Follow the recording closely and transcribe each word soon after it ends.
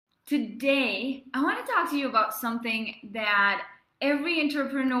Today, I want to talk to you about something that every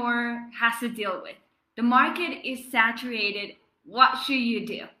entrepreneur has to deal with. The market is saturated. What should you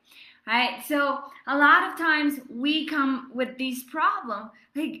do? Right? So, a lot of times we come with these problems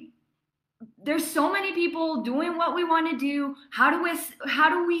like there's so many people doing what we want to do. How do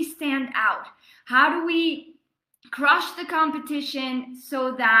we stand out? How do we crush the competition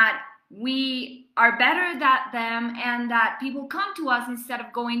so that we are better than them and that people come to us instead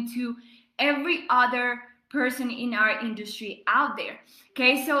of going to every other person in our industry out there?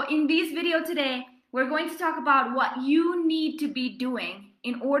 Okay, so in this video today, we're going to talk about what you need to be doing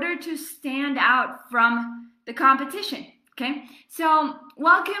in order to stand out from the competition. Okay, so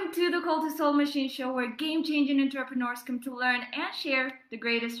welcome to the Cold to Soul Machine Show, where game-changing entrepreneurs come to learn and share the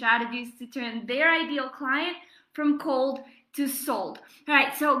greatest strategies to turn their ideal client from cold to sold. All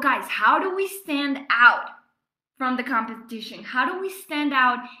right, so guys, how do we stand out from the competition? How do we stand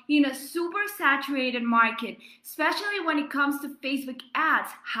out in a super saturated market, especially when it comes to Facebook ads?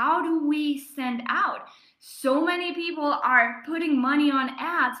 How do we stand out? So many people are putting money on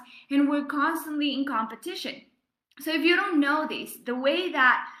ads and we're constantly in competition. So if you don't know this, the way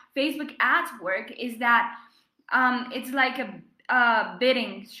that Facebook ads work is that it's like a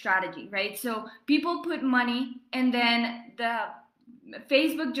bidding strategy, right? So people put money and then the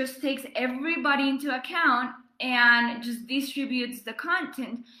Facebook just takes everybody into account and just distributes the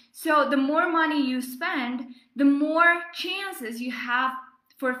content. So the more money you spend, the more chances you have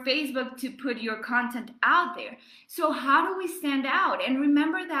for Facebook to put your content out there. So how do we stand out? And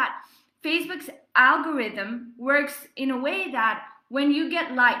remember that Facebook's algorithm works in a way that when you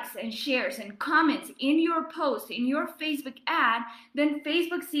get likes and shares and comments in your post, in your Facebook ad, then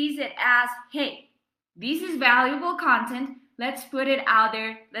Facebook sees it as, hey, this is valuable content. Let's put it out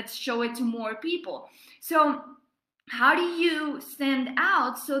there. Let's show it to more people. So how do you stand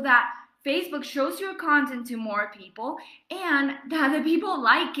out so that Facebook shows your content to more people and that the people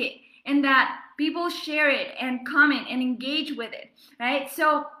like it and that people share it and comment and engage with it, right?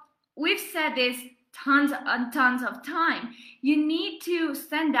 So we've said this tons and tons of time. You need to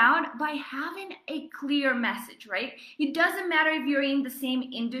stand out by having a clear message, right? It doesn't matter if you're in the same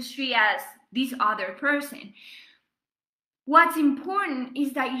industry as this other person. What's important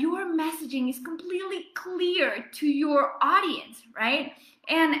is that your messaging is completely clear to your audience, right?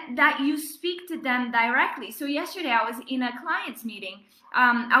 And that you speak to them directly. So yesterday I was in a client's meeting.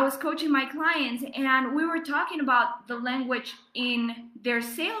 I was coaching my clients and we were talking about the language in their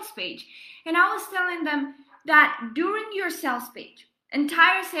sales page. And I was telling them that during your sales page,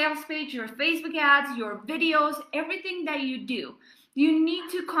 entire sales page, your Facebook ads, your videos, everything that you do, you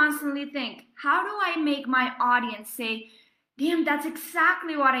need to constantly think, how do I make my audience say, damn, that's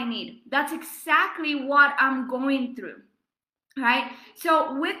exactly what I need. That's exactly what I'm going through. Right?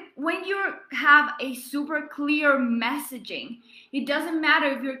 So when you have a super clear messaging, it doesn't matter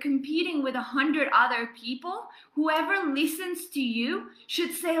if you're competing with 100 other people, whoever listens to you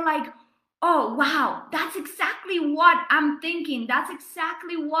should say like, oh, wow, that's exactly what I'm thinking. That's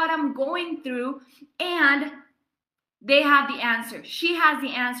exactly what I'm going through. And they have the answer. She has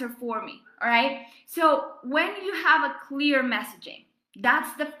the answer for me. All right. So when you have a clear messaging,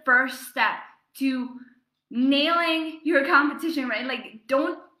 that's the first step to nailing your competition, right? Like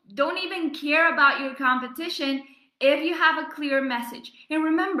don't even care about your competition if you have a clear message. And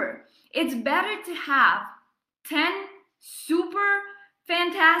remember, it's better to have 10 super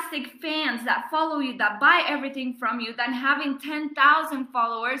fantastic fans that follow you, that buy everything from you, than having 10,000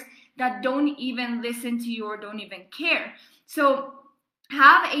 followers that don't even listen to you or don't even care. So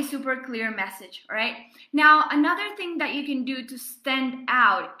have a super clear message, all right? Now, another thing that you can do to stand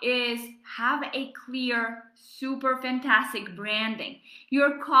out is have a clear, super fantastic branding.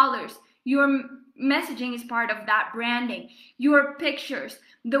 Your colors, your messaging is part of that branding. Your pictures,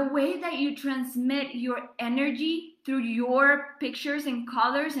 the way that you transmit your energy through your pictures and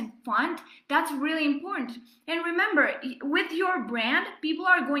colors and font, that's really important. And remember, with your brand, people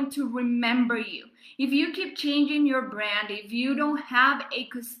are going to remember you. If you keep changing your brand, if you don't have a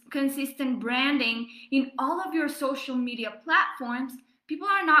consistent branding in all of your social media platforms, people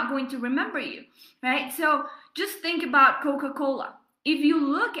are not going to remember you, right? So just think about Coca-Cola. If you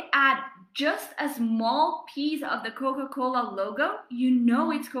look at just a small piece of the Coca-Cola logo, you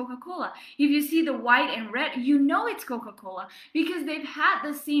know it's Coca-Cola. If you see the white and red, you know it's Coca-Cola because they've had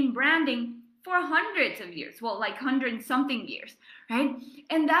the same branding for hundreds of years, well, like 100 something years, right?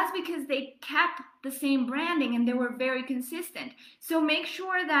 And that's because they kept the same branding and they were very consistent. So make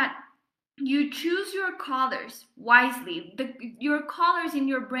sure that you choose your colors wisely. Your colors in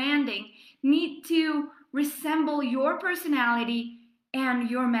your branding need to resemble your personality and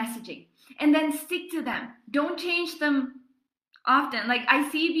your messaging, and then stick to them. Don't change them often. Like, I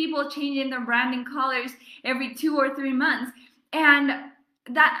see people changing their branding colors every 2 or 3 months, and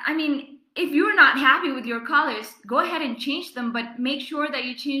that, I mean, if you're not happy with your colors, go ahead and change them, but make sure that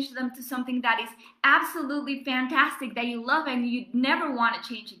you change them to something that is absolutely fantastic, that you love and you never want to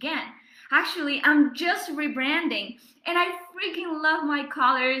change again. Actually, I'm just rebranding, and I freaking love my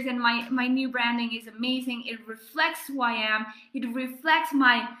colors, and my new branding is amazing. It reflects who I am. It reflects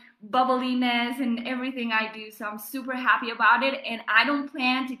my bubbliness and everything I do. So I'm super happy about it, and I don't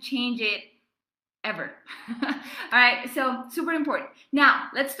plan to change it ever. All right, so super important. Now,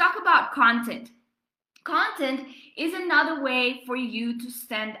 let's talk about content. Content is another way for you to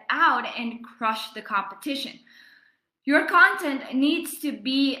stand out and crush the competition. Your content needs to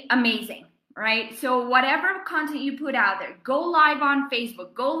be amazing, right? So whatever content you put out there, go live on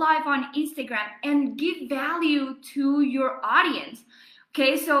Facebook, go live on Instagram, and give value to your audience.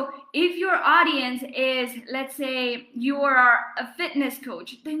 Okay, so if your audience is, let's say you are a fitness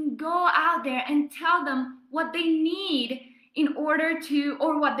coach, then go out there and tell them what they need in order to,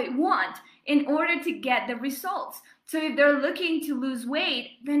 or what they want in order to get the results. So if they're looking to lose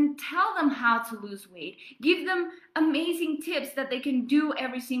weight, then tell them how to lose weight. Give them amazing tips that they can do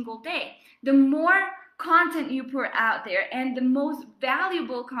every single day. The more content you put out there and the most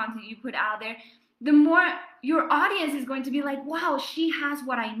valuable content you put out there, the more your audience is going to be like, wow, she has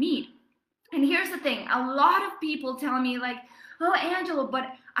what I need. And here's the thing, a lot of people tell me like, oh, Angela,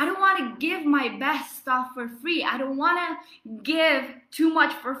 but I don't want to give my best stuff for free. I don't want to give too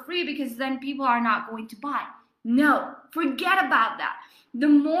much for free because then people are not going to buy. No, forget about that. The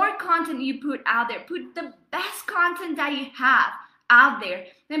more content you put out there, put the best content that you have out there,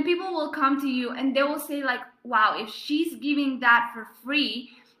 then people will come to you and they will say like, wow, if she's giving that for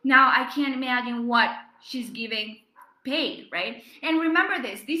free, now I can't imagine what she's giving paid, right? And remember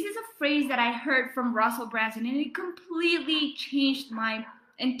this is a phrase that I heard from Russell Brunson, and it completely changed my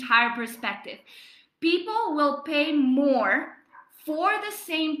entire perspective. People will pay more for the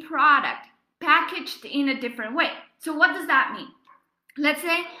same product packaged in a different way. So what does that mean? Let's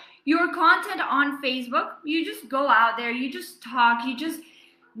say your content on Facebook, you just go out there, you just talk, you just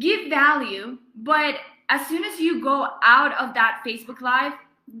give value, but as soon as you go out of that Facebook Live,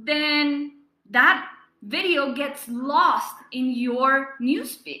 then that video gets lost in your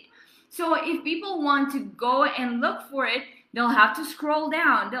newsfeed. So if people want to go and look for it, they'll have to scroll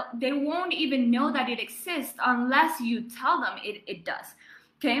down. They won't even know that it exists unless you tell them it does.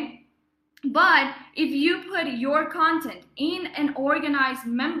 Okay? But if you put your content in an organized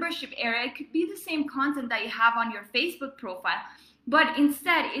membership area, it could be the same content that you have on your Facebook profile, but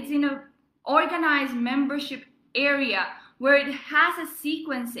instead it's in an organized membership area where it has a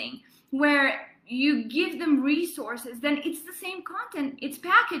sequencing, where you give them resources, then it's the same content. It's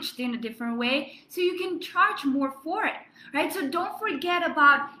packaged in a different way, so you can charge more for it, right? So don't forget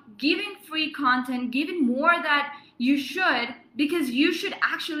about giving free content, giving more that you should, because you should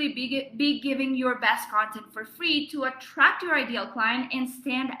actually be giving your best content for free to attract your ideal client and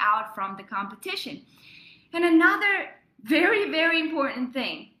stand out from the competition. And another very, very important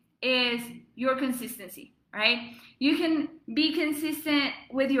thing is your consistency, right? You can be consistent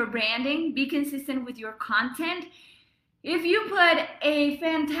with your branding, be consistent with your content. If you put a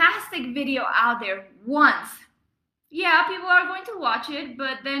fantastic video out there once, yeah, people are going to watch it,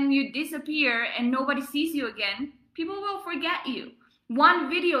 but then you disappear and nobody sees you again, people will forget you. One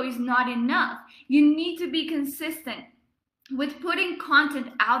video is not enough. You need to be consistent with putting content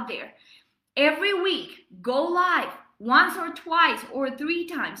out there. Every week, go live once or twice or 3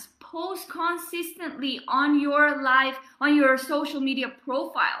 times. Post consistently on your live, on your social media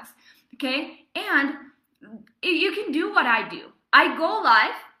profiles, okay? And you can do what I do. I go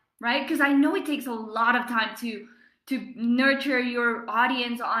live, right? Because I know it takes a lot of time to nurture your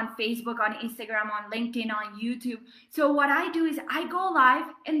audience on Facebook, on Instagram, on LinkedIn, on YouTube. So what I do is I go live,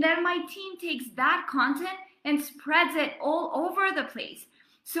 and then my team takes that content and spreads it all over the place.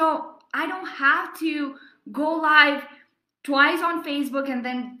 So I don't have to go live twice on Facebook and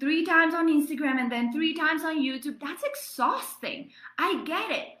then 3 times on Instagram and then 3 times on YouTube. That's exhausting. I get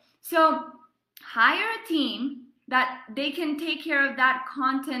it. So hire a team that they can take care of that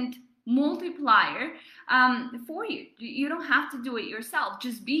content multiplier for you. You don't have to do it yourself.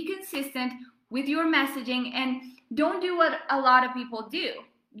 Just be consistent with your messaging and don't do what a lot of people do.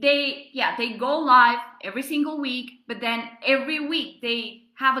 They go live every single week, but then every week they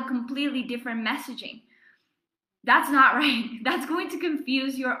have a completely different messaging. That's not right. That's going to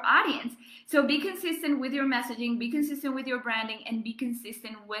confuse your audience. So be consistent with your messaging, be consistent with your branding, and be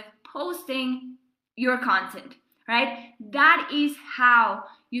consistent with posting your content. right? That is how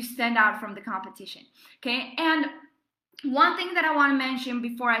you stand out from the competition, okay? And one thing that I want to mention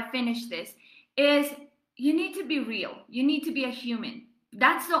before I finish this is you need to be real. You need to be a human.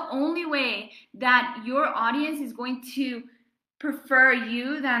 That's the only way that your audience is going to prefer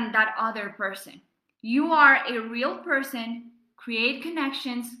you than that other person. You are a real person. Create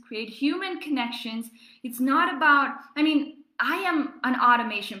connections, create human connections. It's not about, I am an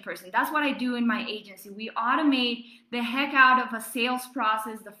automation person. That's what I do in my agency. We automate the heck out of a sales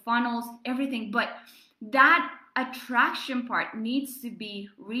process, the funnels, everything. But that attraction part needs to be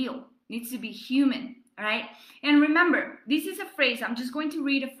real, needs to be human, all right? And remember, this is a phrase. I'm just going to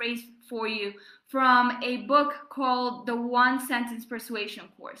read a phrase for you from a book called The One Sentence Persuasion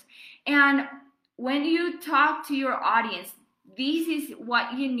Course. And when you talk to your audience, this is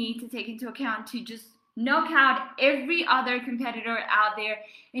what you need to take into account to just knock out every other competitor out there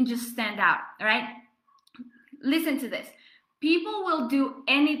and just stand out, all right? Listen to this. People will do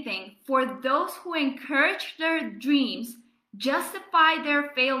anything for those who encourage their dreams, justify their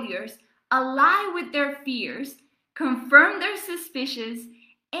failures, ally with their fears, confirm their suspicions,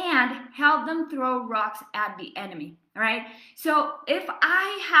 and help them throw rocks at the enemy, all right? So if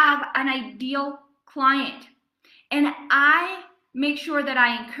I have an ideal client and I make sure that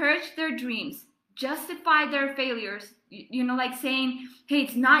I encourage their dreams, justify their failures, like saying, hey,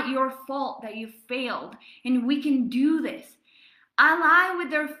 it's not your fault that you failed and we can do this. Ally with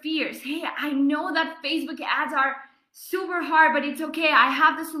their fears. Hey, I know that Facebook ads are super hard, but it's okay. I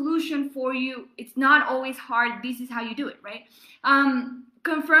have the solution for you. It's not always hard. This is how you do it, right?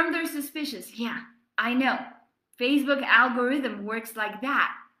 Confirm their suspicions. Yeah, I know. Facebook algorithm works like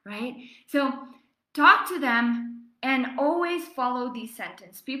that, right? So talk to them and always follow these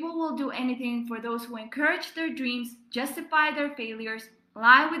sentences. People will do anything for those who encourage their dreams, justify their failures,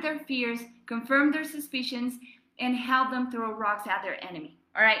 lie with their fears, confirm their suspicions, and help them throw rocks at their enemy.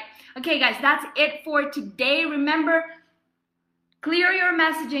 All right. Okay, guys, that's it for today. Remember, clear your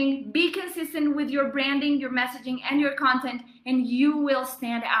messaging, be consistent with your branding, your messaging, and your content, and you will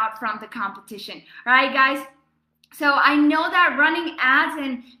stand out from the competition. All right, guys? So I know that running ads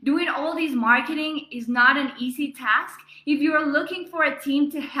and doing all these marketing is not an easy task. If you're looking for a team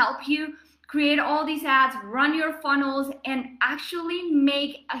to help you create all these ads, run your funnels, and actually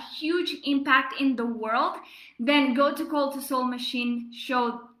make a huge impact in the world, then go to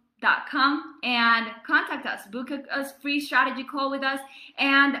calltosoulmachineshow.com and contact us. Book a free strategy call with us,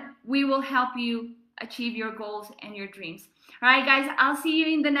 and we will help you achieve your goals and your dreams. All right, guys, I'll see you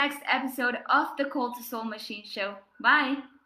in the next episode of the Call to Soul Machine Show. Bye.